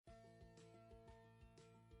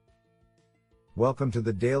Welcome to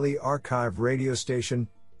the Daily Archive radio station,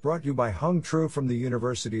 brought to you by Hung Tru from the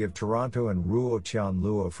University of Toronto and Ruo Tian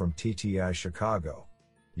Luo from TTI Chicago.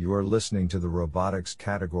 You are listening to the robotics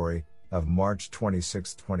category of March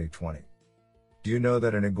 26, 2020. Do you know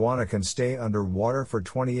that an iguana can stay underwater for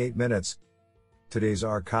 28 minutes? Today's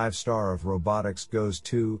archive star of robotics goes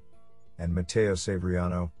to, and Matteo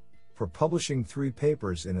Severiano, for publishing 3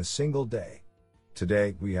 papers in a single day.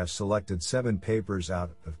 Today, we have selected 7 papers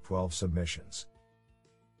out of 12 submissions.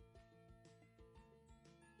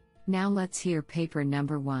 Now let's hear paper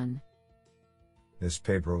number 1. This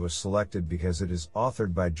paper was selected because it is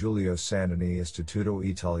authored by Giulio Sandini, Istituto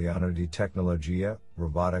Italiano di Tecnologia,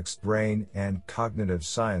 Robotics, Brain, and Cognitive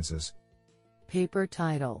Sciences. Paper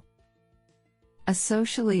title: A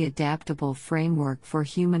Socially Adaptable Framework for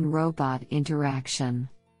Human-Robot Interaction.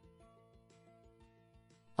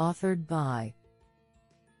 Authored by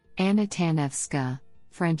Anna Tanevska,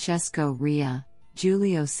 Francesco Ria,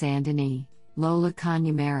 Giulio Sandini, Lola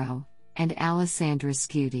Cagnamaro, and Alessandra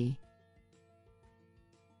Scuti.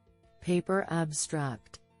 Paper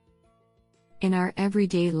abstract: In our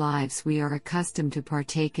everyday lives we are accustomed to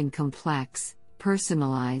partake in complex,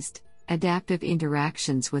 personalized, adaptive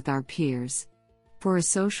interactions with our peers. For a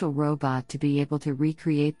social robot to be able to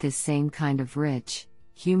recreate this same kind of rich,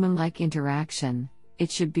 human-like interaction, it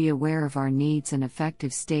should be aware of our needs and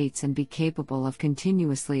affective states and be capable of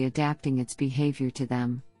continuously adapting its behavior to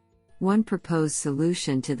them. One proposed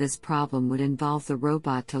solution to this problem would involve the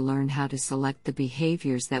robot to learn how to select the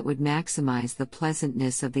behaviors that would maximize the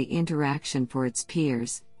pleasantness of the interaction for its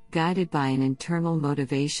peers, guided by an internal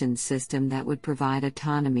motivation system that would provide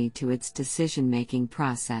autonomy to its decision-making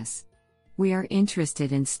process. We are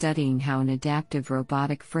interested in studying how an adaptive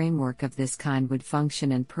robotic framework of this kind would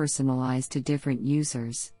function and personalize to different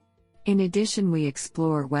users. In addition, we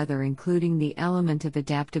explore whether including the element of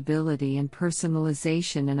adaptability and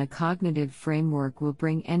personalization in a cognitive framework will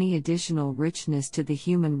bring any additional richness to the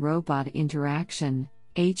human-robot interaction,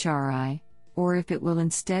 HRI, or if it will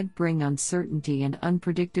instead bring uncertainty and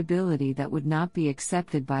unpredictability that would not be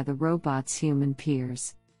accepted by the robot's human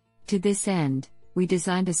peers. To this end, we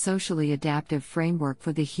designed a socially adaptive framework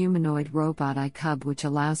for the humanoid robot iCub, which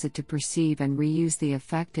allows it to perceive and reuse the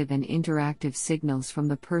affective and interactive signals from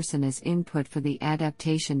the person as input for the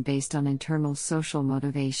adaptation based on internal social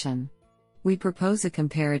motivation. We propose a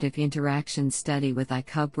comparative interaction study with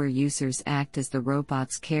iCub where users act as the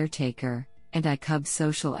robot's caretaker, and iCub's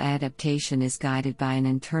social adaptation is guided by an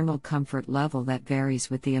internal comfort level that varies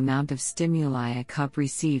with the amount of stimuli iCub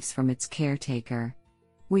receives from its caretaker.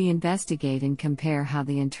 We investigate and compare how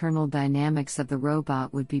the internal dynamics of the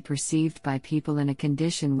robot would be perceived by people in a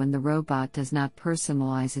condition when the robot does not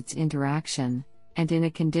personalize its interaction, and in a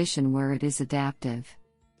condition where it is adaptive.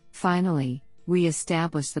 Finally, we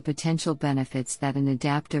establish the potential benefits that an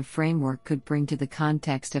adaptive framework could bring to the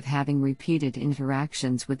context of having repeated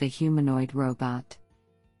interactions with a humanoid robot.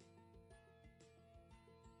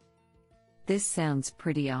 This sounds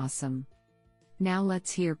pretty awesome. Now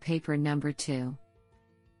let's hear paper number 2.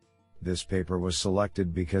 This paper was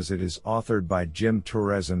selected because it is authored by Jim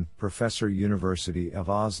Torresen, Professor, University of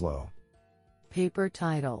Oslo. Paper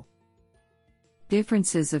title: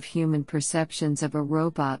 Differences of Human Perceptions of a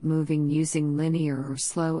Robot Moving Using Linear or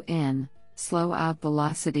Slow In, Slow Out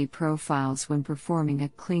Velocity Profiles when Performing a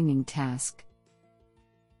Cleaning Task.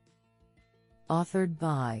 Authored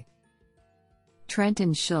by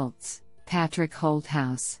Trenton Schultz, Patrick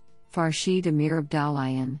Holthaus, Farshid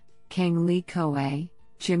Amirabdollahian, Kang Lee Koei,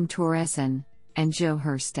 Jim Torresen, and Joe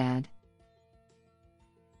Herstad.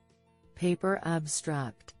 Paper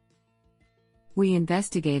abstract: We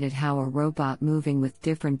investigated how a robot moving with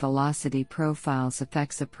different velocity profiles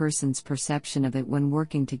affects a person's perception of it when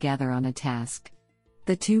working together on a task.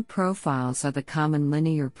 The 2 profiles are the common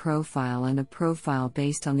linear profile and a profile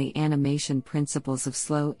based on the animation principles of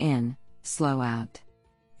slow in, slow out.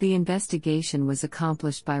 The investigation was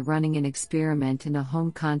accomplished by running an experiment in a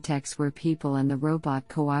home context where people and the robot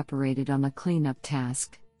cooperated on a cleanup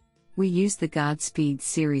task. We used the Godspeed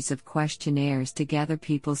series of questionnaires to gather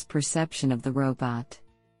people's perception of the robot.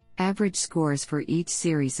 Average scores for each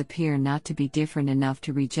series appear not to be different enough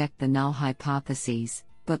to reject the null hypotheses,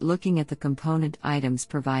 but looking at the component items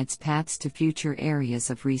provides paths to future areas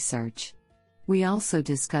of research. We also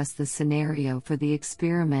discuss the scenario for the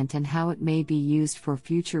experiment and how it may be used for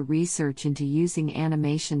future research into using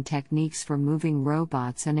animation techniques for moving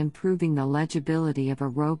robots and improving the legibility of a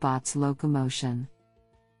robot's locomotion.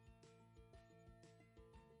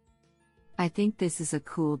 I think this is a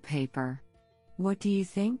cool paper. What do you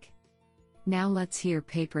think? Now let's hear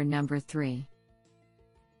paper number 3.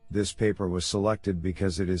 This paper was selected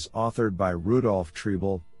because it is authored by Rudolf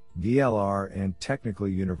Triebel, VLR, and Technical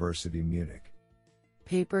University Munich.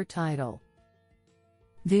 Paper title: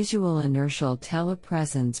 Visual Inertial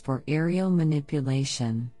Telepresence for Aerial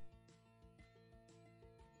Manipulation.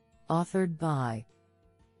 Authored by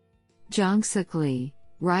Jongsuk Lee,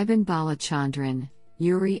 Ryban Balachandran,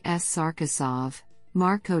 Yuri S. Sarkisov,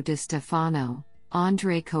 Marco Di Stefano,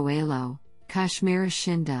 Andrei Coelho, Kashmira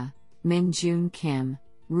Shinda, Min Jun Kim,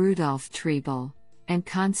 Rudolf Triebel, and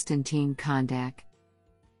Konstantin Kondak.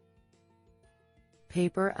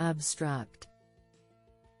 Paper abstract: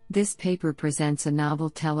 This paper presents a novel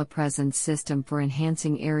telepresence system for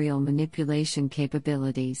enhancing aerial manipulation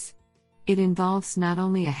capabilities. It involves not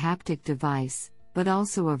only a haptic device, but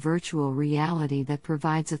also a virtual reality that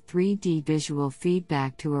provides a 3D visual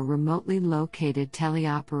feedback to a remotely located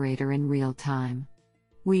teleoperator in real time.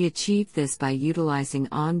 We achieve this by utilizing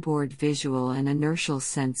onboard visual and inertial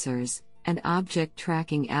sensors, an object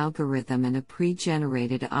tracking algorithm, and a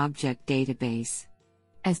pre-generated object database.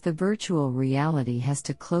 As the virtual reality has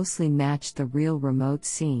to closely match the real remote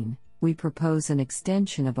scene, we propose an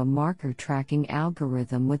extension of a marker tracking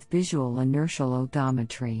algorithm with visual inertial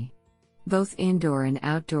odometry. Both indoor and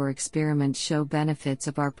outdoor experiments show benefits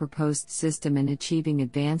of our proposed system in achieving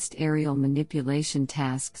advanced aerial manipulation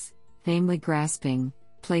tasks, namely grasping,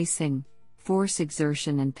 placing, force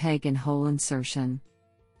exertion, and peg and hole insertion.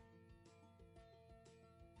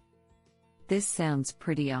 This sounds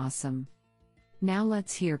pretty awesome. Now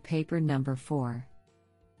let's hear paper number 4.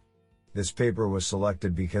 This paper was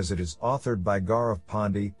selected because it is authored by Gaurav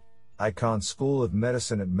Pandey, Icahn School of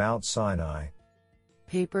Medicine at Mount Sinai.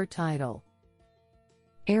 Paper title: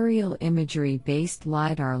 Aerial Imagery-Based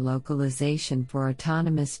LiDAR Localization for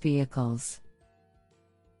Autonomous Vehicles.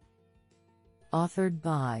 Authored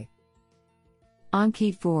by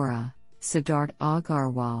Ankit Vora, Siddharth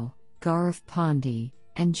Agarwal, Gaurav Pandey,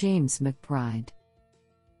 and James McBride.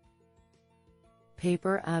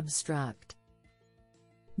 Paper abstract: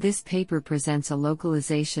 This paper presents a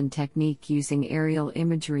localization technique using aerial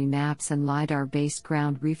imagery maps and LiDAR-based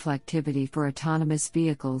ground reflectivity for autonomous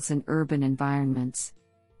vehicles in urban environments.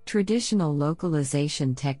 Traditional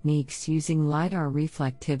localization techniques using LiDAR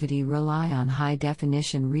reflectivity rely on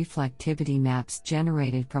high-definition reflectivity maps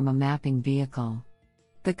generated from a mapping vehicle.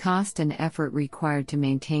 The cost and effort required to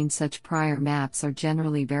maintain such prior maps are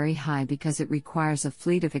generally very high because it requires a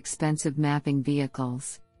fleet of expensive mapping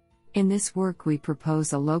vehicles. In this work, we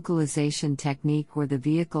propose a localization technique where the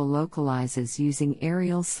vehicle localizes using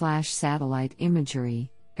aerial/satellite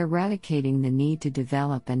imagery, eradicating the need to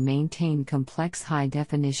develop and maintain complex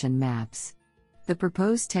high-definition maps. The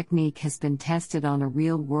proposed technique has been tested on a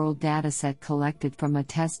real-world dataset collected from a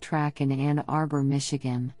test track in Ann Arbor,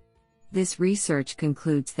 Michigan. This research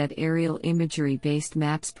concludes that aerial imagery-based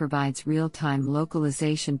maps provides real-time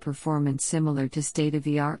localization performance similar to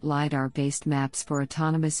state-of-the-art LiDAR-based maps for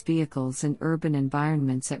autonomous vehicles in urban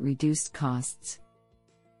environments at reduced costs.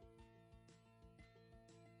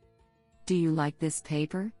 Do you like this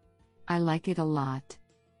paper? I like it a lot.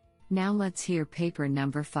 Now let's hear paper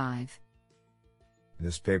number 5.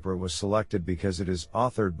 This paper was selected because it is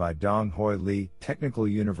authored by Dong-Hoi Lee, Technical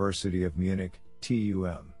University of Munich,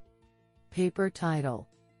 TUM. Paper title: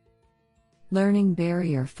 Learning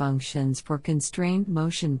Barrier Functions for Constrained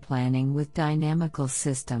Motion Planning with Dynamical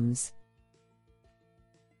Systems.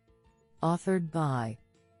 Authored by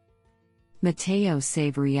Matteo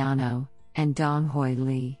Saveriano and Dong-Hoi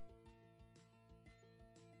Lee.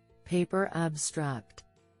 Paper abstract: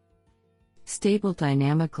 Stable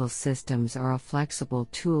dynamical systems are a flexible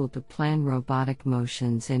tool to plan robotic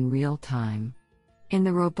motions in real time. In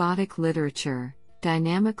the robotic literature,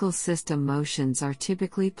 dynamical system motions are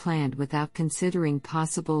typically planned without considering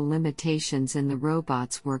possible limitations in the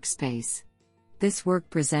robot's workspace. This work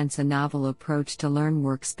presents a novel approach to learn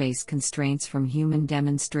workspace constraints from human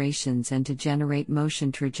demonstrations and to generate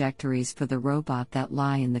motion trajectories for the robot that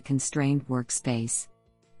lie in the constrained workspace.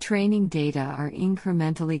 Training data are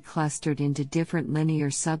incrementally clustered into different linear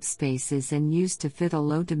subspaces and used to fit a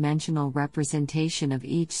low-dimensional representation of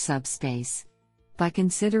each subspace. By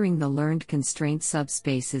considering the learned constraint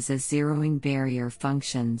subspaces as zeroing barrier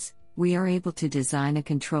functions, we are able to design a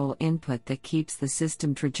control input that keeps the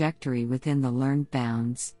system trajectory within the learned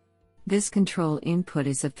bounds. This control input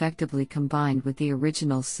is effectively combined with the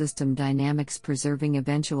original system dynamics, preserving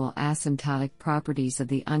eventual asymptotic properties of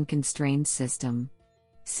the unconstrained system.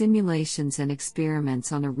 Simulations and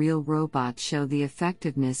experiments on a real robot show the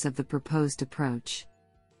effectiveness of the proposed approach.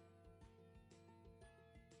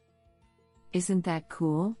 Isn't that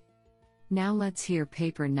cool? Now let's hear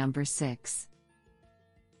paper number 6.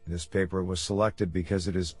 This paper was selected because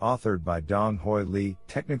it is authored by Donghoi Li,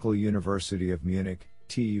 Technical University of Munich,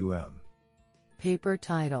 TUM. Paper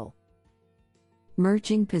title: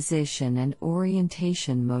 Merging Position and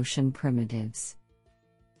Orientation Motion Primitives.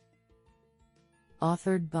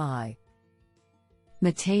 Authored by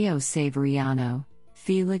Matteo Severiano,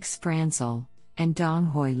 Felix Franzel, and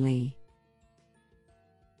Donghoi Li.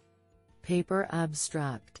 Paper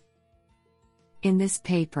abstract: In this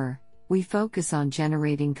paper, we focus on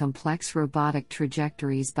generating complex robotic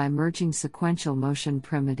trajectories by merging sequential motion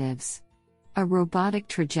primitives. A robotic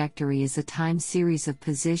trajectory is a time series of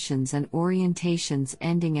positions and orientations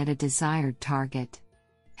ending at a desired target.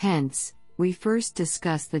 Hence, we first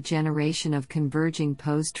discuss the generation of converging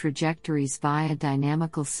pose trajectories via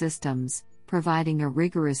dynamical systems, providing a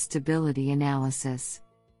rigorous stability analysis.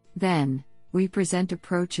 Then, we present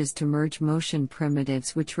approaches to merge motion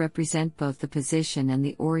primitives which represent both the position and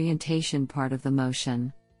the orientation part of the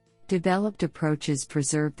motion. Developed approaches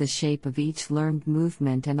preserve the shape of each learned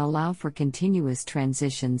movement and allow for continuous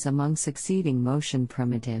transitions among succeeding motion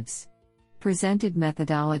primitives. Presented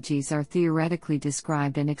methodologies are theoretically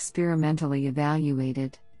described and experimentally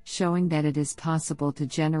evaluated, showing that it is possible to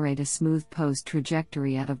generate a smooth pose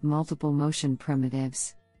trajectory out of multiple motion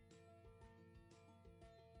primitives.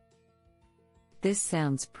 This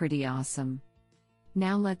sounds pretty awesome.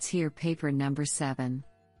 Now let's hear paper number 7.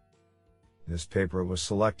 This paper was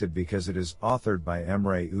selected because it is authored by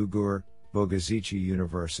Emre Ugur, Bogazici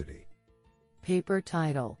University. Paper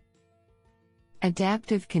title: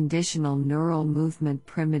 Adaptive Conditional Neural Movement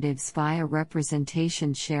Primitives via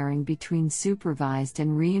Representation Sharing between Supervised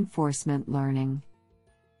and Reinforcement Learning.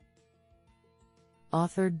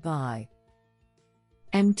 Authored by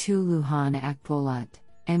M. Tuluhan Akpolat,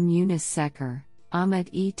 M. Yunus Seker, Ahmet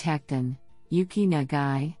E. Tekton, Yuki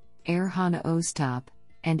Nagai, Erhan Ostap,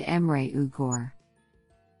 and Emre Ugur.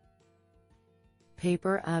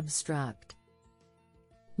 Paper abstract: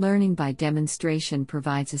 Learning by demonstration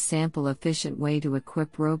provides a sample-efficient way to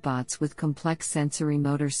equip robots with complex sensory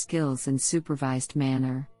motor skills in supervised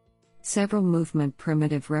manner. Several movement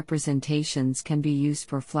primitive representations can be used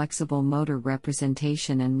for flexible motor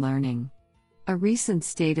representation and learning. A recent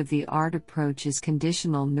state-of-the-art approach is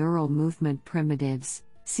conditional neural movement primitives,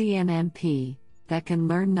 CNMP, that can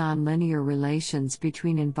learn nonlinear relations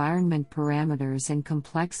between environment parameters and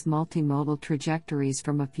complex multimodal trajectories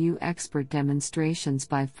from a few expert demonstrations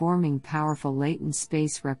by forming powerful latent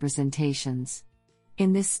space representations.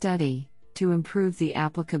 In this study, to improve the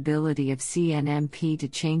applicability of CNMP to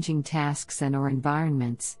changing tasks and/or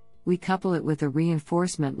environments, we couple it with a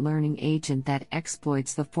reinforcement learning agent that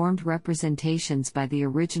exploits the formed representations by the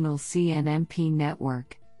original CNMP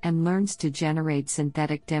network, and learns to generate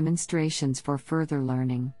synthetic demonstrations for further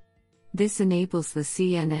learning. This enables the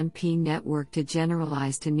CNMP network to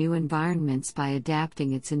generalize to new environments by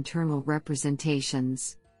adapting its internal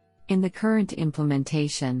representations. In the current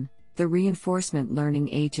implementation, the reinforcement learning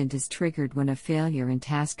agent is triggered when a failure in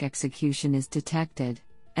task execution is detected,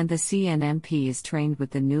 and the CNMP is trained with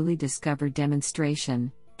the newly discovered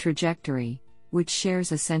demonstration, trajectory, which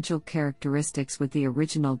shares essential characteristics with the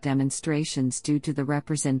original demonstrations due to the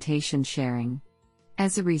representation sharing.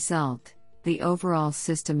 As a result, the overall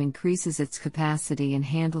system increases its capacity and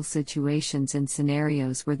handles situations and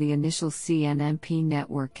scenarios where the initial CNMP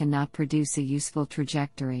network cannot produce a useful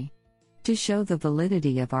trajectory. To show the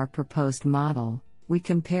validity of our proposed model, we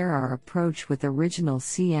compare our approach with original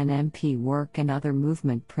CNMP work and other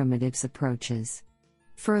movement primitives approaches.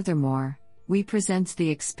 Furthermore, we present the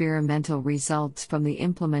experimental results from the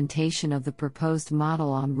implementation of the proposed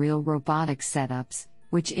model on real robotic setups,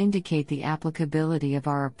 which indicate the applicability of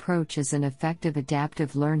our approach as an effective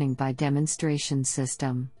adaptive learning by demonstration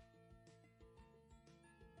system.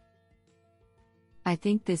 I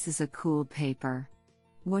think this is a cool paper.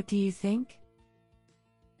 What do you think?